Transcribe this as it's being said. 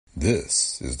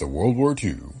This is the World War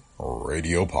II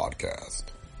Radio Podcast.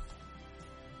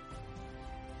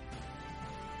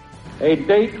 A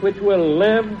date which will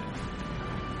live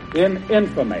in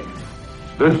infamy.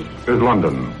 This is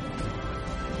London.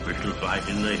 We shall fight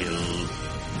in the hills.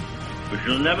 We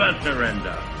shall never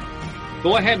surrender.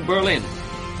 Go ahead, Berlin.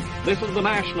 This is the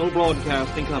National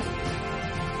Broadcasting Company.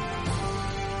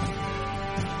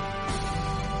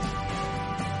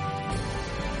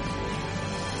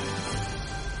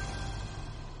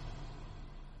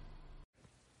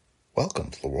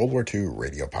 Welcome to the World War II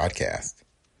Radio Podcast.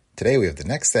 Today we have the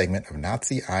next segment of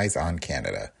Nazi Eyes on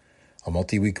Canada, a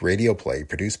multi-week radio play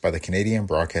produced by the Canadian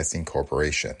Broadcasting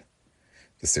Corporation.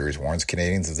 The series warns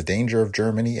Canadians of the danger of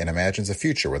Germany and imagines a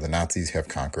future where the Nazis have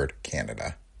conquered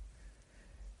Canada.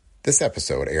 This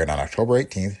episode aired on October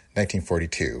 18,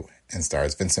 1942, and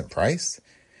stars Vincent Price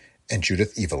and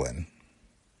Judith Evelyn.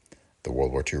 The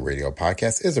World War II Radio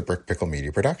Podcast is a Brick Pickle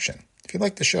Media production. If you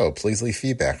like the show, please leave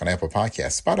feedback on Apple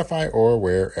Podcasts, Spotify, or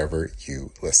wherever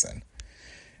you listen.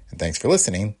 And thanks for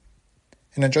listening,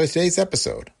 and enjoy today's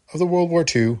episode of the World War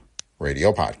II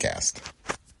Radio Podcast.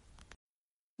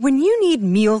 When you need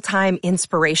mealtime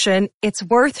inspiration, it's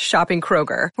worth shopping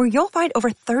Kroger, where you'll find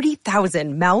over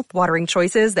 30,000 mouth-watering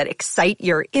choices that excite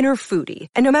your inner foodie.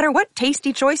 And no matter what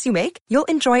tasty choice you make, you'll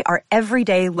enjoy our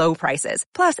everyday low prices,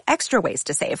 plus extra ways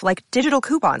to save, like digital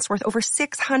coupons worth over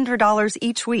 $600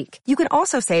 each week. You can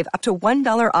also save up to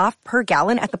 $1 off per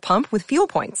gallon at the pump with fuel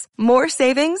points. More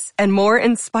savings and more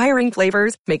inspiring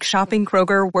flavors make shopping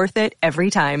Kroger worth it every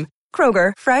time.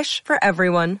 Kroger, fresh for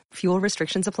everyone. Fuel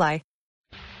restrictions apply.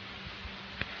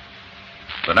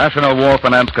 The National War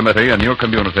Finance Committee in your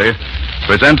community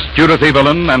presents Judith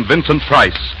Evelyn and Vincent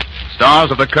Price,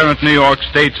 stars of the current New York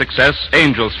State success,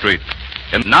 Angel Street,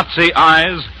 in Nazi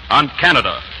Eyes on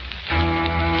Canada.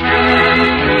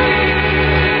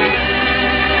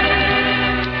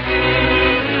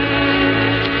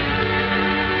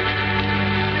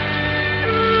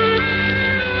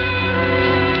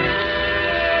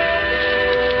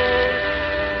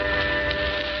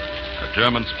 A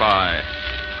German spy,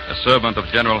 a servant of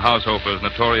General Haushofer's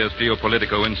notorious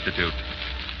Geopolitico Institute,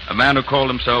 a man who called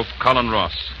himself Colin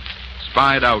Ross,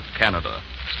 spied out Canada,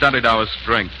 studied our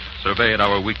strength, surveyed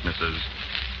our weaknesses,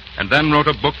 and then wrote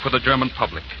a book for the German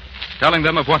public, telling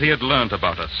them of what he had learned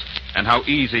about us and how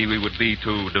easy we would be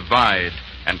to divide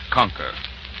and conquer.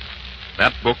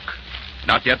 That book,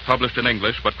 not yet published in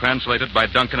English, but translated by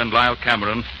Duncan and Lyle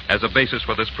Cameron as a basis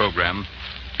for this program,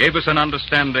 gave us an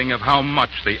understanding of how much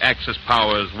the Axis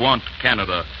powers want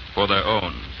Canada for their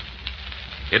own.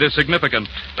 It is significant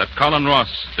that Colin Ross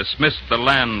dismissed the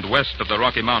land west of the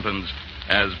Rocky Mountains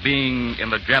as being in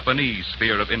the Japanese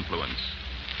sphere of influence.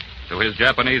 To his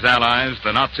Japanese allies,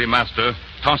 the Nazi master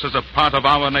tosses a part of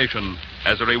our nation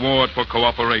as a reward for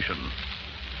cooperation.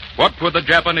 What would the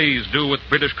Japanese do with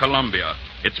British Columbia,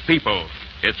 its people,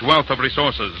 its wealth of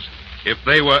resources, if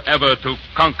they were ever to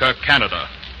conquer Canada?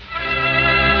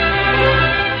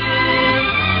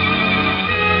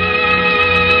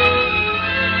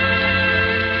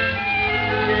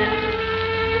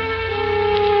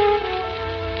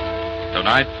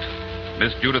 Tonight,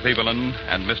 Miss Judith Evelyn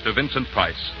and Mr. Vincent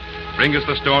Price bring us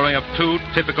the story of two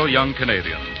typical young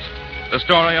Canadians. The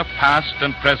story of past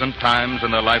and present times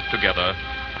in their life together,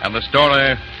 and the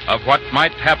story of what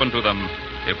might happen to them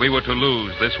if we were to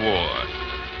lose this war.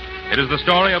 It is the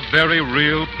story of very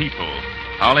real people,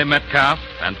 Holly Metcalf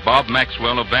and Bob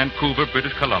Maxwell of Vancouver,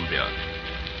 British Columbia.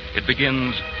 It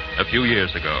begins a few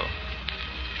years ago.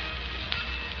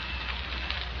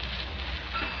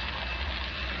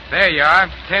 There you are.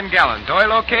 10 gallons.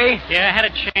 Oil okay? Yeah, I had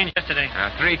it changed yesterday.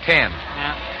 310.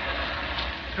 Yeah.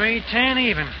 310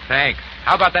 even. Thanks.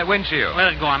 How about that windshield?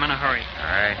 Let it go. I'm in a hurry. All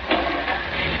right.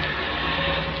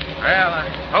 Well, I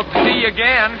hope to see you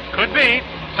again. Could be.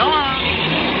 So long.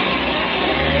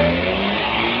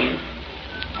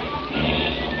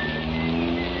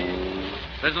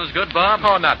 Business good, Bob?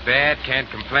 Oh, not bad. Can't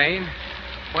complain.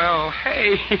 Well,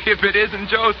 hey, if it isn't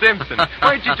Joe Simpson.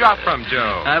 Where'd you drop from,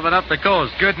 Joe? I went up the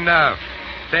coast. Good enough.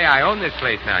 Say, I own this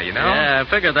place now, you know? Yeah, I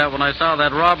figured that when I saw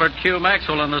that Robert Q.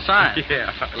 Maxwell on the sign.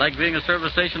 Yeah. Like being a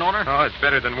service station owner? Oh, it's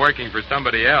better than working for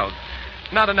somebody else.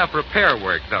 Not enough repair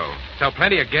work, though. Sell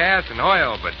plenty of gas and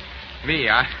oil, but me,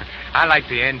 I like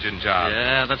the engine job.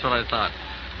 Yeah, that's what I thought.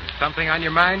 Something on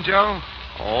your mind, Joe?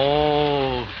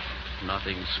 Oh,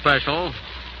 nothing special.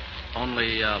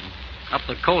 Only, up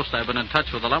the coast, I've been in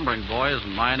touch with the lumbering boys,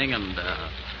 mining and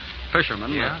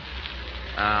fishermen. Yeah?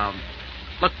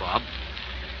 Look, Bob,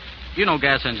 you know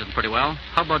gas engines pretty well.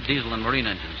 How about diesel and marine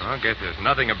engines? Well, I guess there's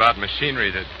nothing about machinery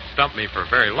that stump me for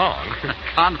very long.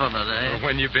 Confident, eh?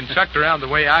 When you've been chucked around the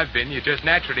way I've been, you just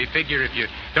naturally figure if you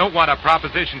don't want a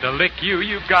proposition to lick you,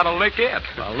 you've got to lick it.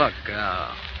 Well, look,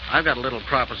 I've got a little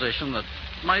proposition that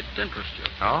might interest you.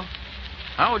 Oh?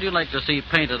 How would you like to see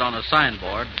painted on a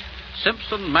signboard,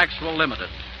 Simpson Maxwell Limited,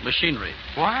 machinery?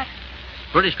 What?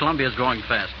 British Columbia is growing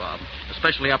fast, Bob,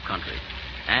 especially upcountry.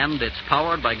 And it's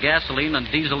powered by gasoline and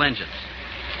diesel engines.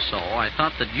 So I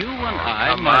thought that you and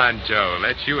I Come on, Joe.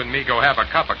 Let's you and me go have a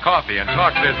cup of coffee and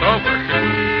talk this over.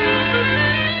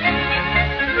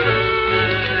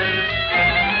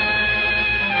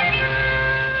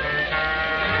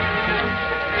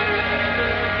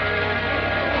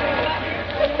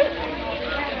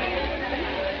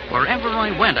 Wherever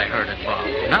I went, I heard it, Bob.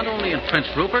 Not only in Prince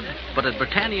Rupert, but at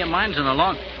Britannia Mines and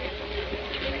along...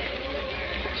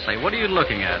 Say, what are you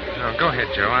looking at? Oh, go ahead,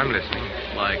 Joe. I'm listening.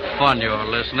 Like fun you're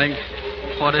listening.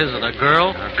 What is it, a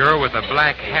girl? A girl with a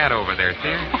black hat over there,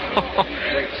 see?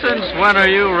 Since when are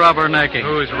you rubbernecking?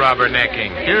 Who's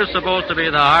rubbernecking? You're supposed to be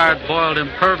the hard-boiled,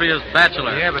 impervious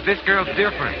bachelor. Yeah, but this girl's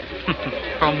different.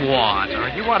 From what? Oh,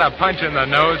 you want a punch in the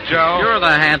nose, Joe? You're the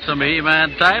handsome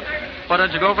E-man type. Why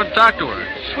don't you go over and talk to her?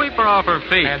 Sweep her off her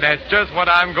feet. And that's just what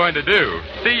I'm going to do.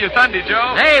 See you Sunday,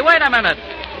 Joe. Hey, wait a minute.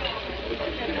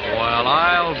 Well,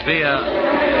 I'll be a...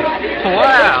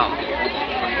 Wow.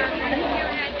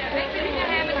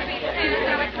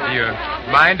 Do you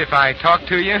mind if I talk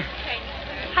to you?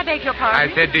 I beg your pardon?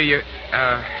 I said, do you...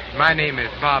 my name is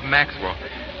Bob Maxwell.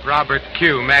 Robert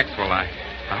Q. Maxwell. I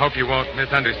hope you won't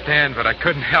misunderstand, but I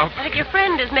couldn't help... I think your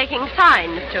friend is making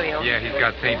signs to you. Yeah, he's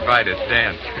got St. Vitus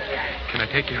dance. Can I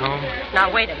take you home?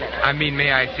 Now, wait a minute. I mean,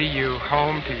 may I see you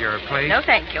home to your place? No,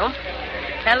 thank you.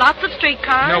 There are lots of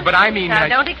streetcars. No, but I mean... Now,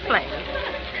 don't explain.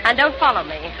 And don't follow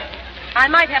me. I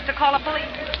might have to call a police.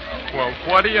 Well,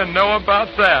 what do you know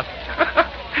about that?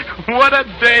 What a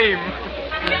dame!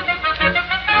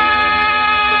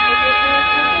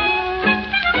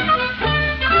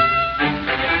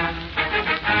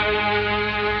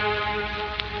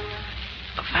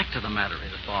 The fact of the matter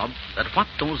is, Bob, that what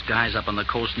those guys up on the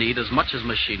coast need as much as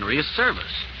machinery is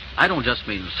service. I don't just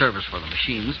mean service for the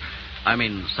machines. I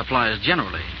mean supplies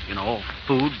generally. You know,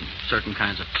 food, and certain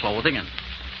kinds of clothing, and...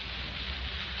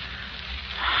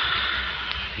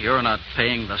 You're not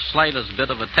paying the slightest bit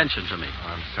of attention to me. Oh,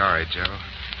 I'm sorry, Joe.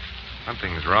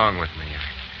 Something's wrong with me.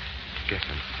 I guess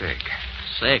I'm sick.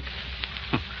 Sick?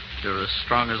 You're as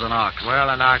strong as an ox. Well,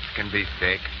 an ox can be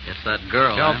sick. It's that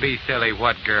girl, Don't be silly.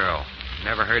 What girl?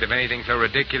 Never heard of anything so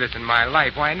ridiculous in my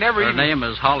life. Why, I never Her name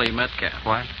is Holly Metcalf.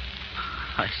 What?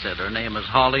 I said her name is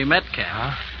Holly Metcalf.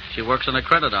 Huh? She works in a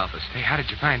credit office. Hey, how did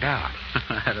you find out?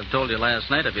 I'd have told you last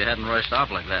night if you hadn't rushed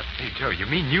off like that. Hey, Joe, you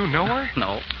mean you know her?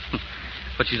 No.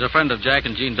 But she's a friend of Jack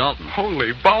and Jean Dalton.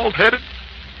 Holy bald-headed.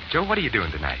 Joe, what are you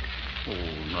doing tonight? Oh,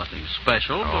 nothing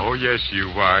special. Oh, yes, you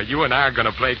are. You and I are going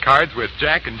to play cards with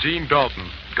Jack and Jean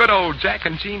Dalton. Good old Jack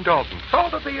and Jean Dalton.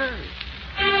 Salt of the earth.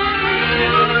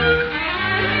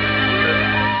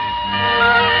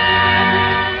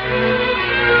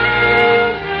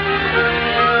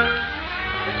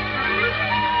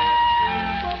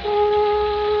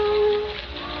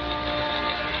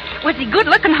 Was he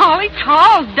good-looking, Holly?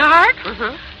 Tall, dark?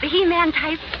 Mm-hmm. The He-Man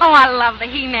type? Oh, I love the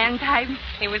He-Man type.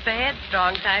 He was the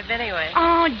headstrong type anyway.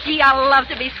 Oh, gee, I love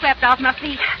to be swept off my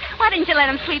feet. Why didn't you let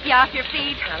him sweep you off your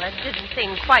feet? Well, it didn't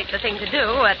seem quite the thing to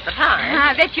do at the time.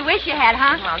 I bet you wish you had,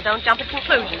 huh? Well, don't jump at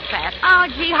conclusions, Pat. Oh,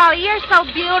 gee, Holly, you're so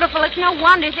beautiful. It's no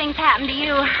wonder things happen to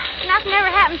you. Nothing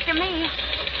ever happens to me.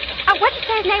 What'd you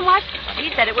say his name was? He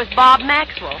said it was Bob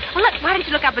Maxwell. Well, look, why don't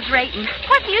you look up his rating?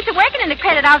 What's the use of working in the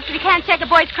credit office if you can't check a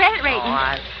boy's credit rating?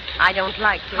 Oh, I don't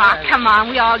like to. Oh, come on.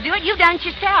 We all do it. You've done it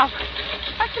yourself.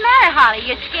 What's the matter, Holly?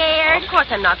 You scared? Oh, of course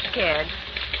I'm not scared.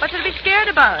 What's to be scared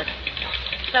about?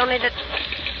 It's only that,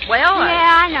 well...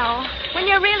 Yeah, I know. When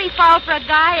you really fall for a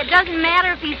guy, it doesn't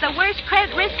matter if he's the worst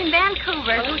credit risk in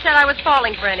Vancouver. Well, who said I was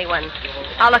falling for anyone?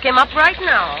 I'll look him up right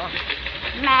now.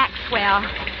 Maxwell.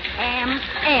 M.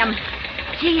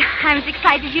 Gee, I'm as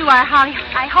excited as you are, Holly.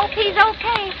 I hope he's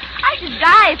okay. I should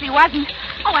die if he wasn't.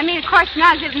 Oh, I mean, of course,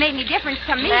 none of it made any difference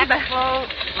to me, Maxwell,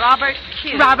 Robert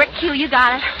Q. Robert Q, you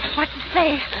got it. What's it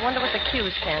say? I wonder what the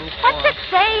Q stands for. What's it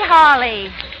say,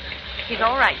 Holly? He's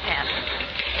all right, Pat.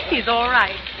 He's all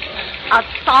right. A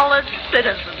solid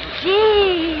citizen.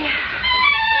 Gee.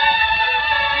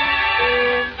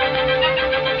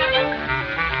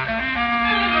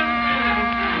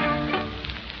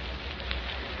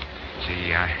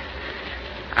 Gee,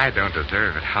 I don't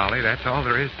deserve it, Holly. That's all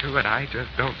there is to it. I just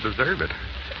don't deserve it.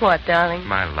 What, darling?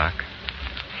 My luck.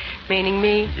 Meaning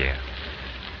me? Yeah.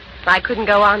 I couldn't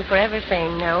go on forever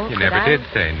saying no. You never did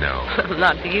say no.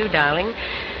 Not to you, darling.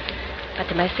 But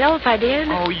to myself, I did.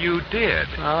 Oh, you did?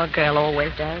 Oh, a girl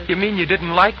always does. You mean you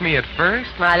didn't like me at first?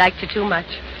 Well, I liked you too much.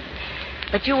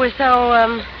 But you were so,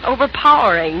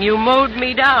 overpowering. You mowed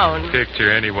me down.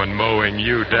 Picture anyone mowing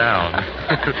you down.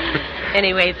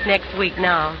 Anyway, it's next week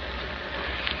now.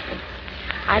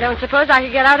 I don't suppose I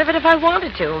could get out of it if I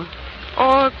wanted to.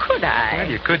 Or could I?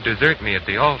 Well, you could desert me at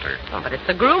the altar. Oh, but it's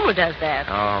the groom who does that.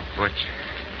 Oh, Butch.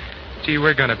 Gee,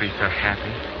 we're going to be so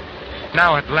happy.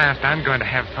 Now, at last, I'm going to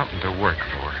have something to work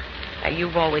for. Now,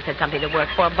 you've always had something to work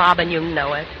for, Bob, and you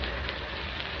know it.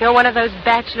 You're one of those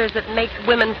bachelors that make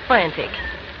women frantic.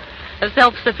 A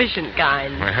self-sufficient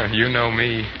kind. Well, you know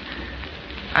me.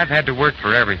 I've had to work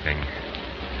for everything.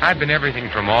 I've been everything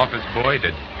from office boy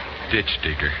to ditch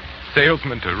digger,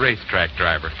 salesman to racetrack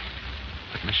driver.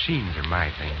 But machines are my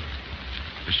thing.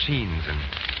 Machines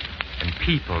and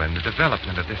people and the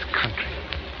development of this country.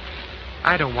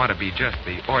 I don't want to be just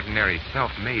the ordinary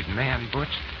self-made man,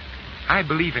 Butch. I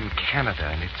believe in Canada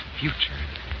and its future.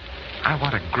 I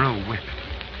want to grow with it.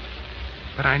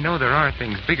 But I know there are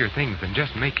bigger things than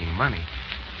just making money.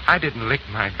 I didn't lick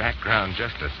my background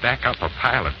just to stack up a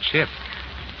pile of chips.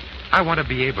 I want to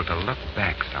be able to look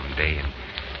back someday and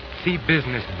see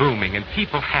business booming and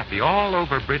people happy all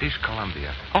over British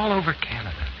Columbia, all over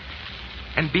Canada.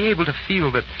 And be able to feel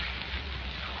that,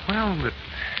 well, that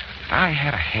I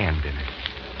had a hand in it.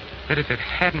 That if it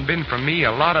hadn't been for me,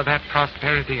 a lot of that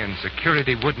prosperity and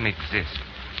security wouldn't exist.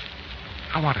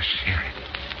 I want to share it.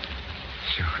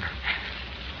 Sure.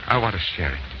 I want to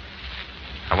share it.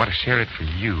 I want to share it for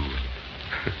you.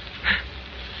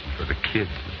 For the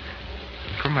kids.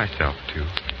 And for myself, too.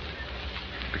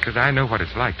 Because I know what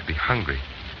it's like to be hungry.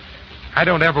 I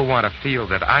don't ever want to feel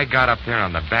that I got up there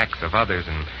on the backs of others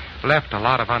and left a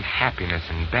lot of unhappiness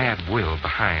and bad will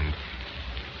behind.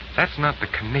 That's not the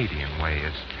Canadian way,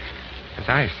 as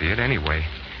I see it anyway.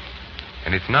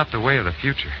 And it's not the way of the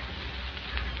future.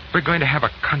 We're going to have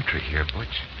a country here,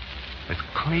 Butch. As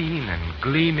clean and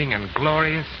gleaming and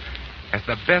glorious as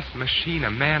the best machine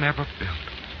a man ever built.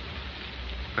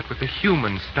 But with the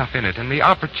human stuff in it and the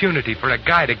opportunity for a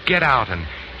guy to get out and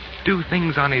do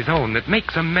things on his own that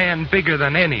makes a man bigger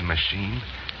than any machine.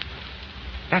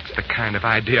 That's the kind of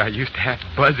idea I used to have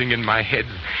buzzing in my head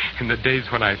in the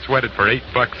days when I sweated for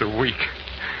 $8 a week.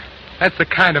 That's the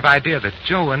kind of idea that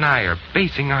Joe and I are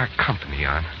basing our company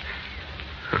on.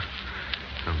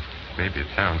 Maybe it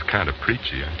sounds kind of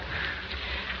preachy.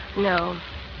 No.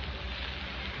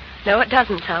 No, it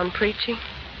doesn't sound preachy.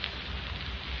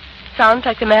 Sounds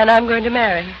like the man I'm going to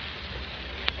marry.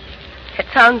 It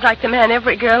sounds like the man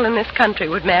every girl in this country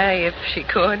would marry if she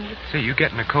could. Say, you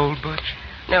getting a cold, Butch?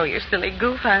 No, you silly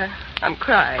goof. I'm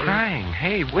crying. Crying?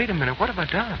 Hey, wait a minute. What have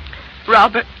I done?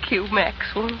 Robert Q.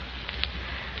 Maxwell.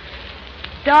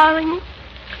 Darling,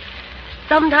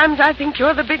 sometimes I think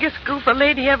you're the biggest goof a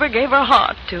lady ever gave her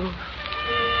heart to.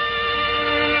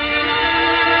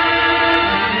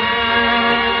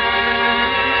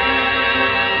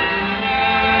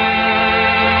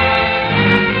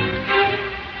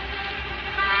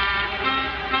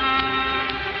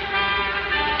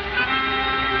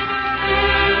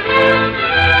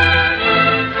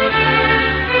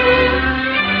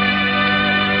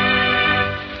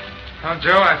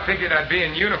 Joe, I figured I'd be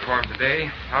in uniform today.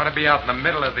 Ought to be out in the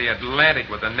middle of the Atlantic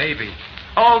with the Navy.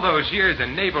 All those years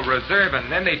in Naval Reserve,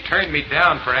 and then they turned me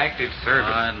down for active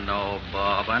service. I know,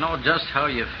 Bob. I know just how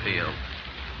you feel.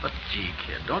 But, gee,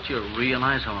 kid, don't you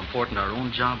realize how important our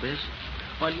own job is?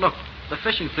 Why, look, the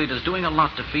fishing fleet is doing a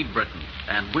lot to feed Britain,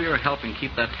 and we're helping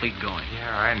keep that fleet going.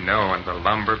 Yeah, I know, and the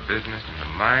lumber business and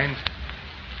the mines.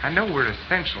 I know we're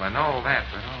essential and all that,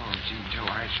 but, oh, gee, Joe,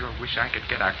 I sure wish I could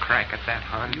get a crack at that,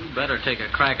 hon. You better take a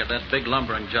crack at that big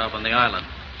lumbering job on the island.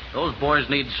 Those boys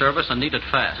need service and need it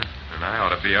fast. And I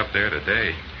ought to be up there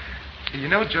today. You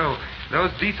know, Joe, those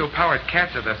diesel-powered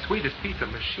cats are the sweetest piece of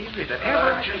machinery that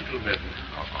ever... Gentlemen.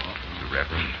 The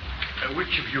Reverend.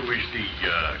 Which of you is the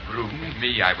groom?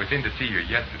 Me. I was in to see you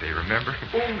yesterday, remember?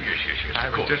 Oh, yes, I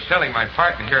was just telling my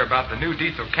partner here about the new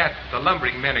diesel cats the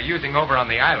lumbering men are using over on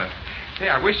the island. Hey,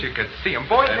 I wish you could see them.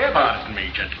 Boy, pardon me,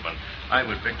 gentlemen. I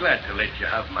would be glad to let you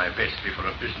have my vestry for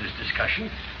a business discussion,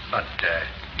 but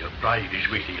your bride is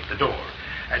waiting at the door.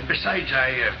 And besides, I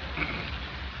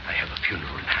have a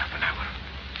funeral in half an hour.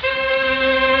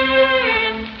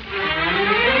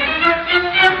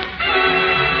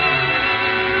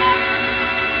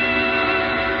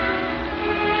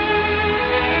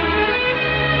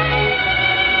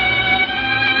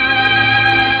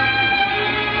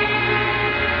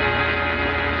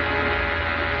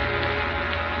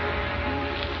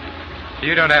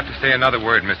 You don't have to say another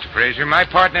word, Mr. Fraser. My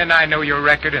partner and I know your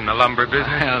record in the lumber business.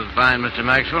 Well, fine, Mr.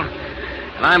 Maxwell.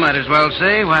 I might as well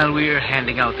say, while we're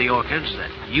handing out the orchids,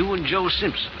 that you and Joe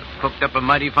Simpson have cooked up a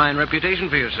mighty fine reputation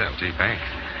for yourself. Gee, thanks.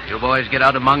 You boys get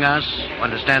out among us,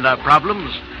 understand our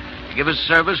problems, give us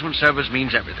service when service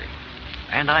means everything.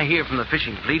 And I hear from the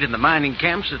fishing fleet and the mining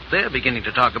camps that they're beginning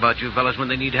to talk about you fellas when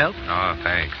they need help. Oh,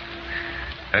 thanks.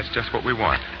 That's just what we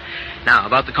want. Now,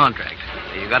 about the contract.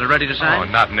 You got it ready to sign?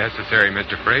 Oh, not necessary,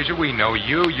 Mr. Fraser. We know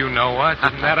you. You know us.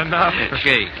 Isn't that enough?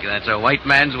 Shake. That's a white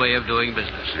man's way of doing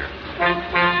business. Sure.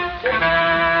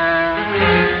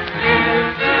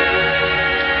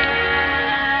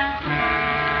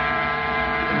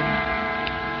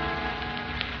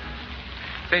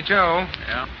 Say, Joe.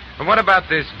 Yeah? What about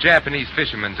this Japanese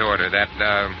fisherman's order, that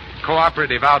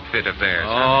cooperative outfit of theirs?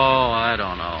 Oh, I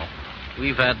don't know.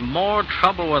 We've had more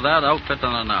trouble with that outfit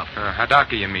than enough.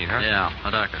 Hadaka, you mean, huh? Yeah,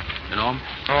 Hadaka. You know him?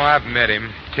 Oh, I've met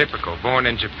him. Typical. Born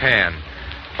in Japan.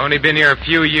 Only been here a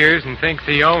few years and thinks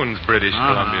he owns British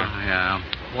Columbia. Yeah.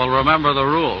 Well, remember the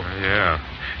rule. Yeah.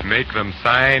 Make them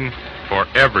sign for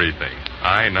everything.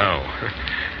 I know.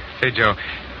 Say, Joe,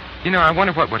 I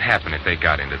wonder what would happen if they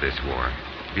got into this war.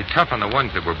 It'd be tough on the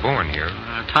ones that were born here.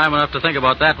 Time enough to think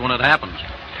about that when it happens.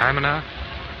 Time enough?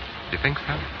 You think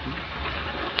so?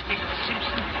 Mr.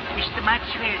 Simpson, Mr.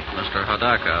 Maxwell. Mr.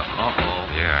 Hadaka.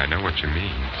 Uh-oh. Yeah, I know what you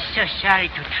mean. So sorry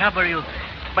to trouble you,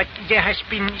 but there has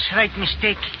been a slight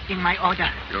mistake in my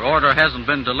order. Your order hasn't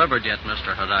been delivered yet,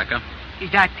 Mr. Hadaka.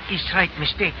 That is slight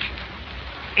mistake.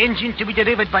 Engine to be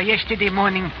delivered by yesterday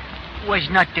morning was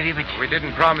not delivered. We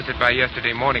didn't promise it by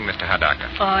yesterday morning, Mr.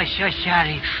 Hadaka. Oh, so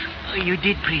sorry. You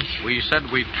did, please. We said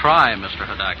we'd try, Mr.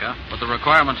 Hadaka, but the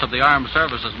requirements of the armed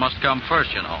services must come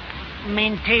first, you know.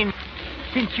 Maintain.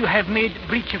 Since you have made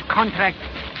breach of contract,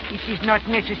 it is not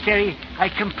necessary I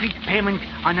complete payment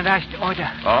on the last order.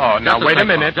 Oh, now wait a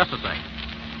minute. Just a second.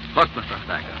 Look, Mr.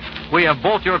 Hadaka, we have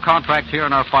both your contracts here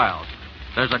in our files.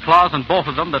 There's a clause in both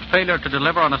of them that failure to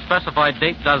deliver on a specified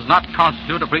date does not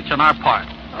constitute a breach on our part.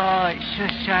 Oh, so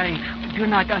sorry. Do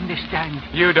not understand.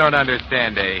 You don't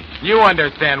understand, eh? You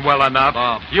understand well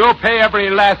enough. You'll pay every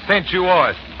last cent you owe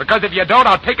us. Because if you don't,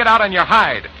 I'll take it out on your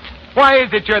hide. Why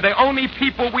is it you're the only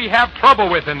people we have trouble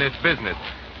with in this business?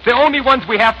 The only ones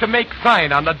we have to make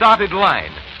sign on the dotted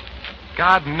line.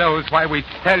 God knows why we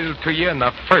sell to you in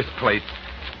the first place.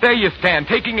 There you stand,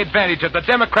 taking advantage of the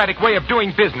democratic way of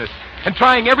doing business and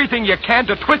trying everything you can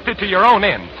to twist it to your own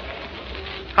ends.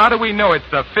 How do we know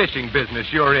it's the fishing business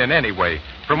you're in anyway?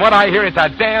 From what I hear, it's a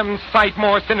damn sight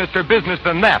more sinister business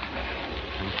than that.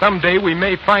 And someday we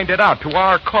may find it out to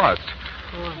our cost.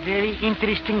 Oh, very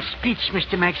interesting speech,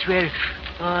 Mr. Maxwell.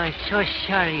 Oh, so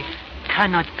sorry.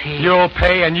 Cannot pay. You'll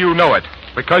pay, and you know it.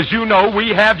 Because you know we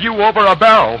have you over a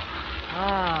barrel.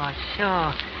 Oh,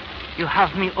 so you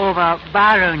have me over a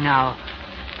barrel now.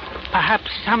 Perhaps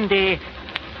someday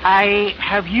I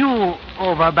have you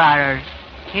over a barrel.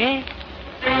 Eh?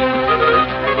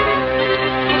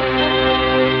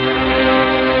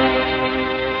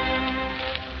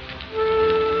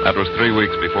 That was 3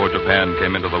 weeks before Japan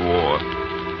came into the war.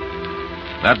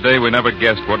 That day, we never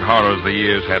guessed what horrors the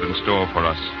years had in store for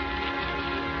us.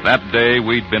 That day,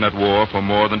 we'd been at war for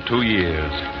more than 2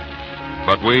 years.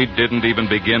 But we didn't even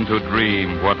begin to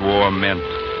dream what war meant.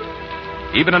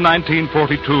 Even in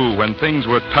 1942, when things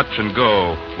were touch and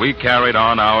go, we carried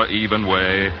on our even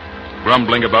way,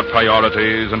 grumbling about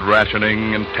priorities and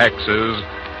rationing and taxes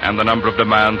and the number of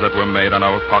demands that were made on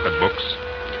our pocketbooks.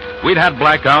 We'd had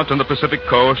blackouts on the Pacific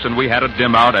coast, and we had a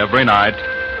dim out every night.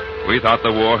 We thought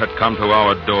the war had come to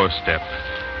our doorstep.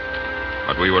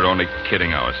 But we were only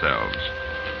kidding ourselves.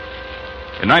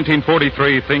 In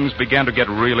 1943, things began to get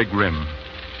really grim.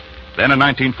 Then in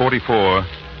 1944...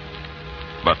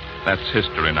 But that's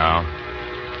history now.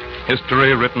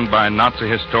 History written by Nazi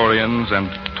historians and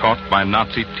taught by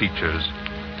Nazi teachers.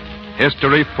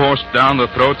 History forced down the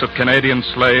throats of Canadian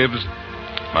slaves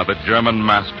by the German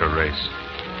master race.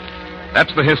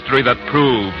 That's the history that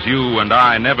proves you and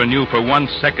I never knew for 1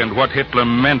 second what Hitler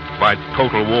meant by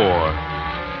total war.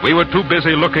 We were too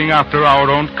busy looking after our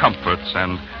own comforts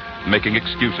and making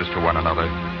excuses to one another.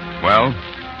 Well,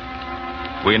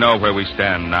 we know where we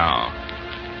stand now.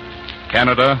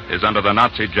 Canada is under the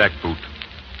Nazi jackboot,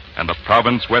 and the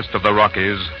province west of the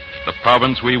Rockies, the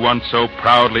province we once so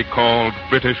proudly called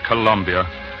British Columbia,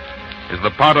 is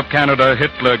the part of Canada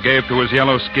Hitler gave to his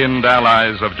yellow-skinned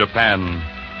allies of Japan.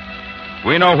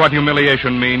 We know what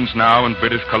humiliation means now in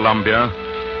British Columbia.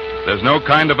 There's no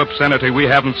kind of obscenity we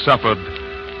haven't suffered,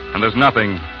 and there's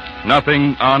nothing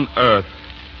on earth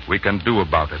we can do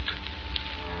about it.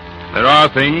 There are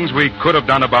things we could have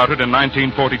done about it in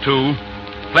 1942,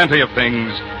 plenty of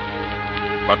things,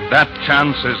 but that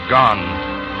chance is gone,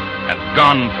 and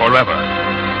gone forever.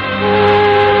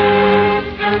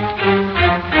 It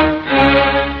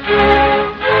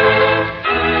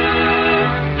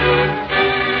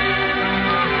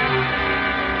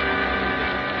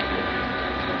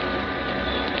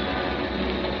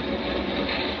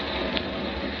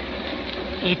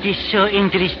is so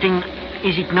interesting,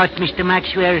 is it not, Mr.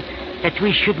 Maxwell, that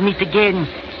we should meet again,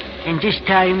 and this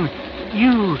time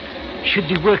you should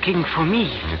be working for me.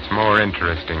 It's more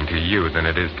interesting to you than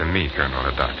it is to me, Colonel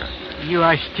Hadaka. You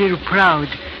are still proud.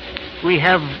 We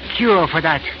have cure for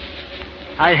that.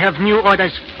 I have new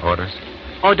orders. Orders?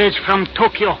 Orders from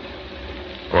Tokyo.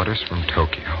 Orders from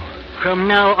Tokyo. From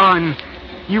now on,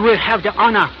 you will have the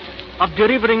honor of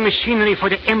delivering machinery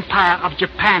for the Empire of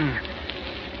Japan.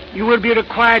 You will be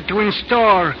required to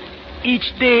install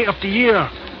each day of the year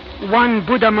one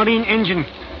Buddha marine engine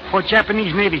for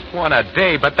Japanese Navy. One a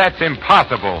day, but that's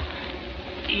impossible.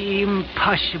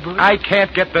 Impossible? I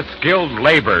can't get the skilled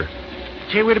labor.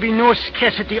 There will be no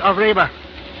scarcity of labor.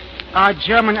 Our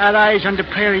German allies and the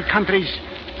prairie countries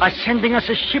are sending us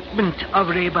a shipment of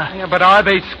labor. Yeah, but are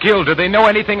they skilled? Do they know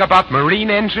anything about marine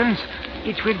engines?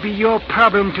 It will be your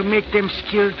problem to make them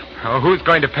skilled. Oh, who's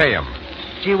going to pay them?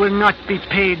 They will not be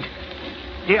paid.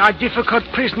 They are difficult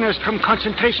prisoners from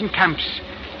concentration camps.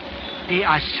 They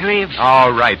are slaves.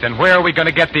 All right, then where are we going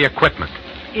to get the equipment?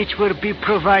 It will be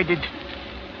provided.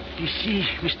 You see,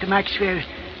 Mr. Maxwell,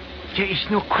 there is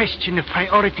no question of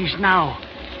priorities now.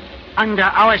 Under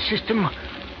our system,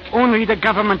 only the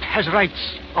government has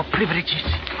rights or privileges.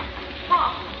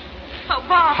 Bob. Oh,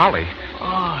 Bob. Holly.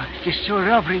 Oh, you're so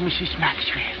lovely, Mrs.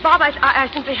 Maxwell. Bob, I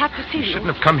simply have to see you. You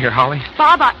shouldn't have come here, Holly.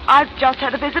 Bob, I've just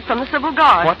had a visit from the Civil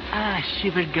Guard. What? Ah,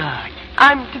 Civil Guard.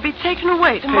 I'm to be taken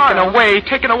away tomorrow. Taken away?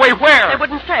 Taken away where? They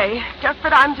wouldn't say. Just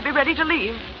that I'm to be ready to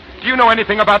leave. Do you know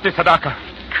anything about this, Hadaka?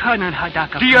 Colonel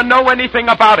Hadaka. Do you know anything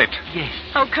about it? Yes.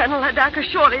 Oh, Colonel Hadaka,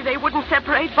 surely they wouldn't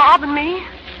separate Bob and me.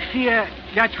 Fear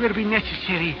that will be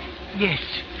necessary. Yes.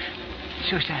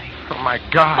 So sorry. Oh, my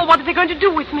God. Oh, what are they going to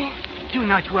do with me? Do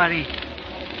not worry.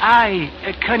 I,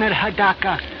 Colonel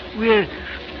Hadaka, will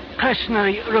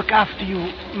personally look after you,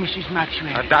 Mrs.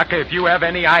 Maxwell. Hadaka, if you have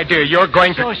any idea, you're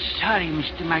going to... So sorry,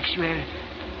 Mr. Maxwell.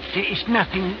 There is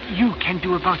nothing you can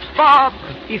do about it. Bob!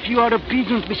 If you are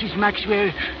obedient, Mrs.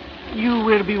 Maxwell, you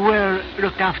will be well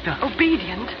looked after.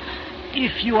 Obedient?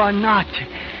 If you are not,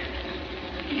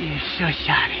 so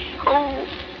sorry. Oh,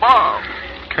 Bob.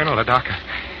 Colonel Hadaka,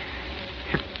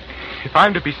 if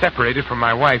I'm to be separated from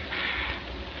my wife,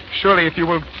 surely if you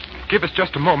will give us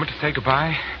just a moment to say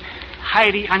goodbye.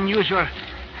 Highly unusual.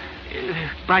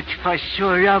 But for so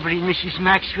lovely Mrs.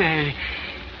 Maxwell,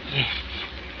 yes.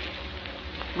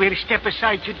 We'll step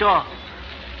aside the door.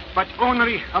 But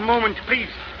only a moment, please.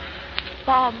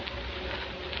 Bob.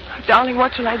 Darling,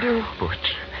 what shall I do?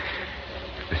 Butch,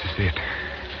 this is it.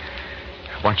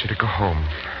 I want you to go home.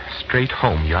 Straight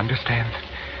home, you understand?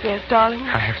 Yes, darling.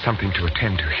 I have something to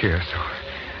attend to here,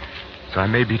 so I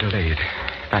may be delayed.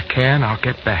 If I can, I'll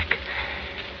get back.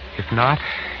 If not,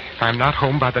 if I'm not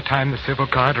home by the time the Civil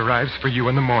Guard arrives for you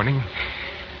in the morning,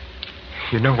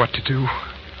 you know what to do.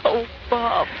 Oh,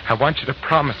 Bob. I want you to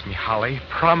promise me, Holly.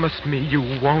 Promise me you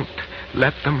won't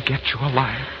let them get you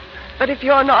alive. But if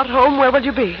you're not home, where will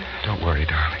you be? Don't worry,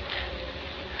 darling.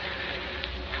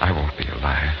 I won't be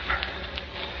alive.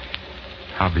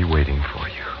 I'll be waiting for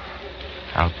you.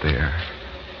 Out there.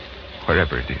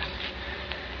 Wherever it is.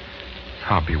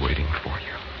 I'll be waiting for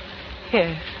you.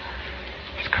 Yes.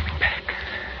 He's coming back.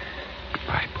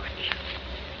 Goodbye,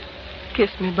 Butch.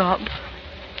 Kiss me, Bob.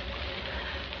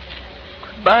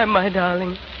 Goodbye, my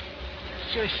darling.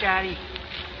 So sorry.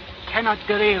 Cannot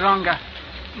delay longer.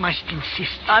 Must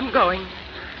insist. I'm going.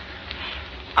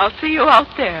 I'll see you out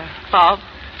there, Bob.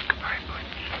 Goodbye,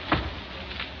 Butch.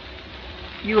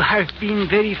 You have been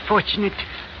very fortunate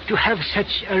to have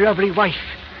such a lovely wife,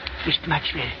 Mr.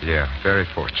 Maxwell. Yeah, very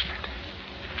fortunate.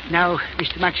 Now,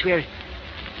 Mr. Maxwell,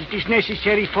 it is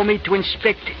necessary for me to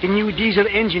inspect the new diesel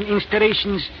engine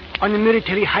installations on the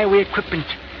military highway equipment.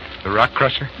 The rock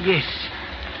crusher? Yes.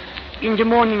 In the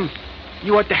morning,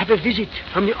 you are to have a visit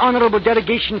from the honorable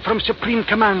delegation from Supreme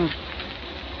Command.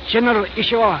 General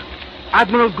Ishikawa,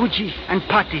 Admiral Guji, and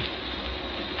party.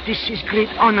 This is great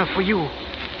honor for you.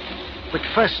 But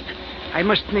first, I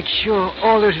must make sure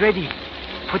all is ready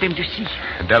for them to see.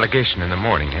 A delegation in the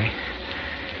morning, eh?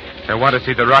 They'll want to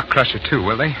see the rock crusher, too,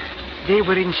 will they? They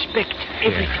will inspect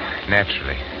everything. Yeah,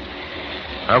 naturally.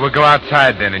 Well, we'll go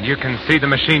outside then, and you can see the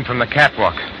machine from the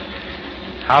catwalk.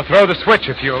 I'll throw the switch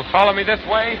if you'll follow me this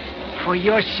way. For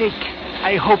your sake,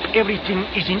 I hope everything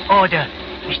is in order,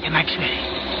 Mr.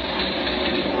 Maxwell.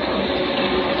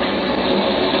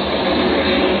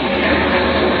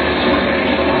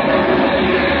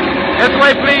 This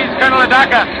way, please, Colonel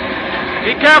Adaka.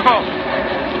 Be careful.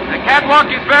 The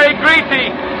catwalk is very greasy.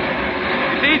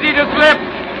 It's easy to slip.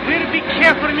 We'll be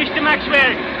careful, Mr.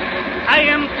 Maxwell. I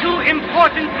am too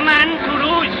important man to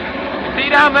lose. See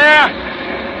down there?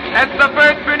 That's the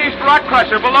first finished rock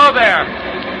crusher below there.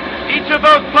 Each of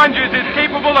those plungers is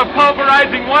capable of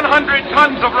pulverizing 100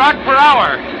 tons of rock per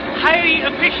hour. Highly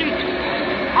efficient,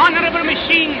 honorable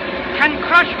machine can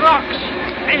crush rocks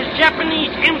as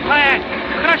Japanese Empire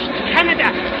crushed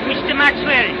Canada, Mr.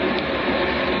 Maxwell.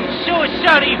 So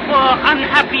sorry for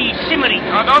unhappy Simmery.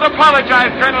 Now, don't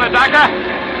apologize, Colonel Adaka.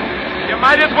 You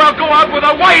might as well go out with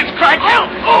a wisecrack.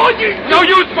 No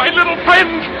use, my little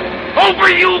friend. Over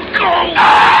you go.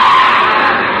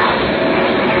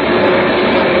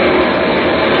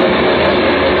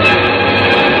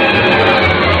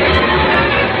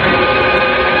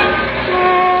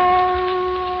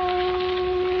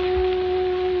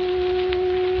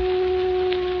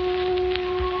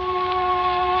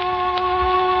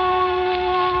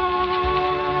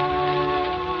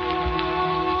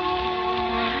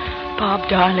 Bob,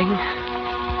 darling,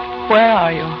 where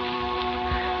are you?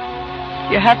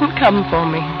 You haven't come for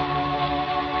me.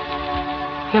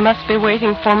 You must be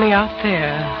waiting for me out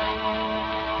there.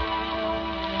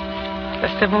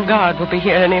 The civil guard will be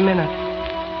here any minute.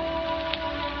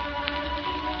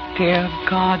 Dear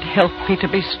God, help me to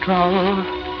be strong.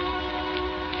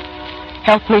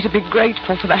 Help me to be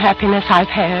grateful for the happiness I've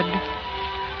had,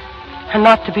 and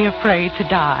not to be afraid to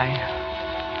die,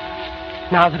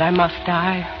 now that I must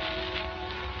die.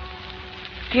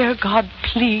 Dear God,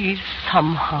 please,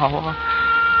 somehow,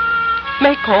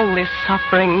 make all this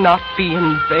suffering not be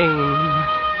in vain.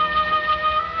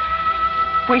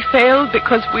 We failed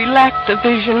because we lacked the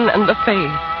vision and the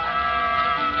faith,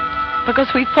 because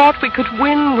we thought we could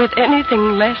win with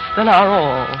anything less than our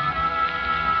all.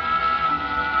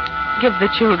 Give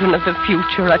the children of the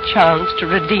future a chance to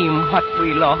redeem what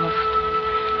we lost.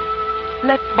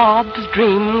 Let Bob's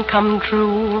dream come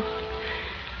true.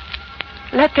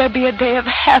 Let there be a day of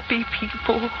happy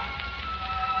people.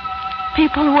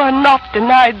 People who are not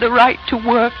denied the right to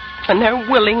work when they're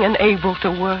willing and able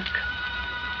to work.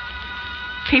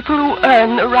 People who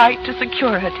earn the right to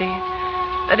security.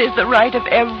 That is the right of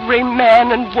every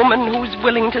man and woman who's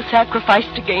willing to sacrifice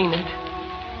to gain it.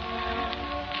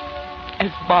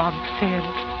 As Bob said,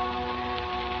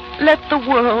 let the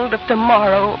world of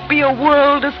tomorrow be a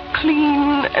world as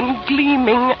clean and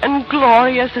gleaming and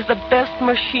glorious as the best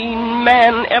machine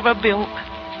man ever built,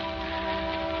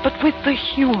 but with the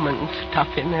human stuff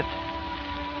in it,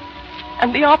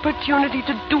 and the opportunity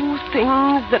to do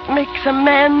things that makes a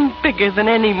man bigger than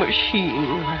any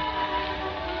machine.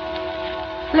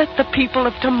 Let the people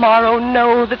of tomorrow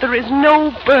know that there is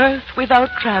no birth without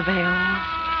travail,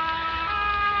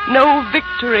 no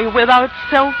victory without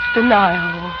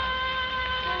self-denial,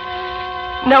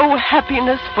 no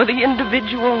happiness for the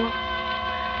individual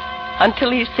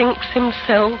until he sinks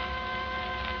himself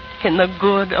in the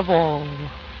good of all.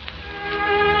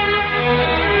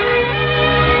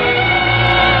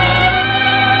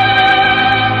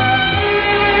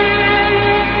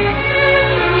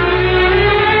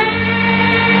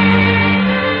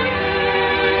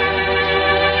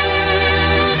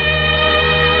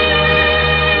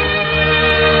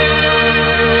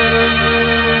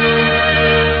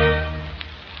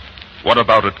 What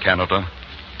about it, Canada?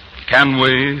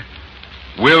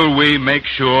 Will we make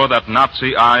sure that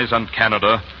Nazi eyes on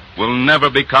Canada will never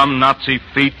become Nazi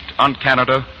feet on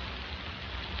Canada?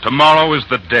 Tomorrow is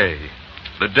the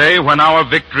day when our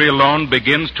victory alone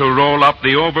begins to roll up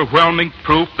the overwhelming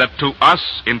proof that to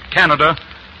us in Canada,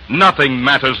 nothing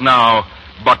matters now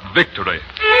but victory.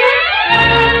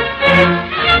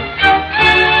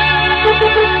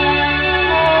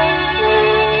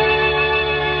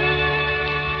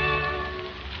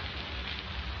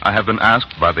 I have been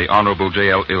asked by the Honorable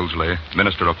J.L. Ilsley,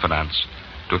 Minister of Finance,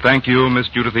 to thank you, Miss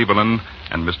Judith Evelyn,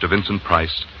 and Mr. Vincent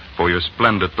Price, for your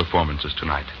splendid performances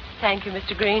tonight. Thank you,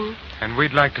 Mr. Green. And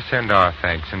we'd like to send our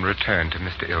thanks in return to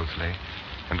Mr. Ilsley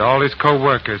and all his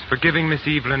co-workers for giving Miss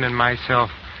Evelyn and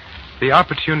myself the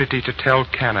opportunity to tell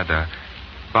Canada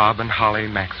Bob and Holly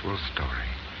Maxwell's story.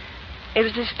 It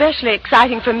was especially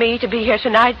exciting for me to be here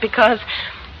tonight because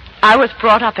I was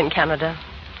brought up in Canada.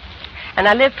 And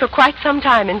I lived for quite some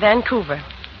time in Vancouver.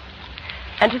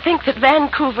 And to think that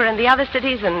Vancouver and the other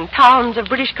cities and towns of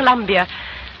British Columbia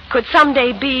could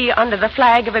someday be under the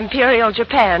flag of Imperial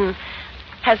Japan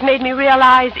has made me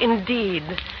realize, indeed,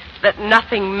 that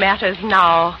nothing matters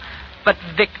now but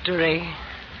victory.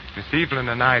 Miss Evelyn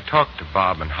and I talked to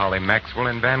Bob and Holly Maxwell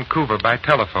in Vancouver by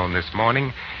telephone this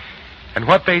morning, and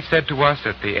what they said to us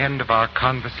at the end of our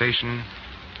conversation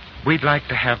We'd like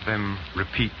to have them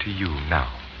repeat to you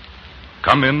now.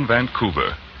 Come in,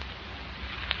 Vancouver.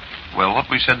 Well, what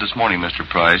we said this morning, Mr.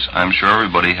 Price, I'm sure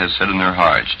everybody has said in their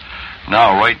hearts.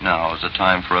 Now, right now, is the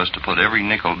time for us to put every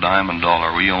nickel, dime, and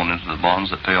dollar we own into the bonds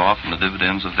that pay off and the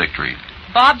dividends of victory.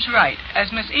 Bob's right.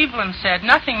 As Miss Evelyn said,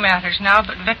 nothing matters now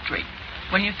but victory.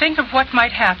 When you think of what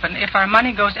might happen if our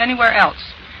money goes anywhere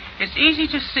else, it's easy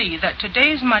to see that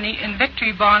today's money in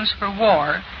victory bonds for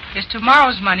war is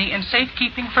tomorrow's money in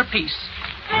safekeeping for peace.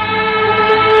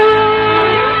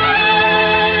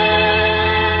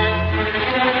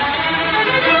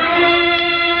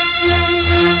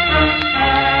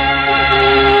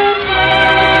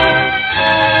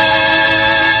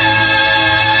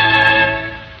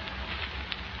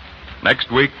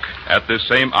 Next week, at this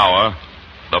same hour,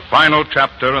 the final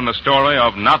chapter in the story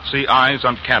of Nazi Eyes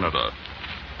on Canada.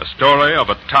 A story of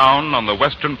a town on the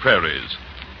western prairies,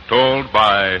 told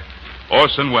by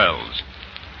Orson Welles.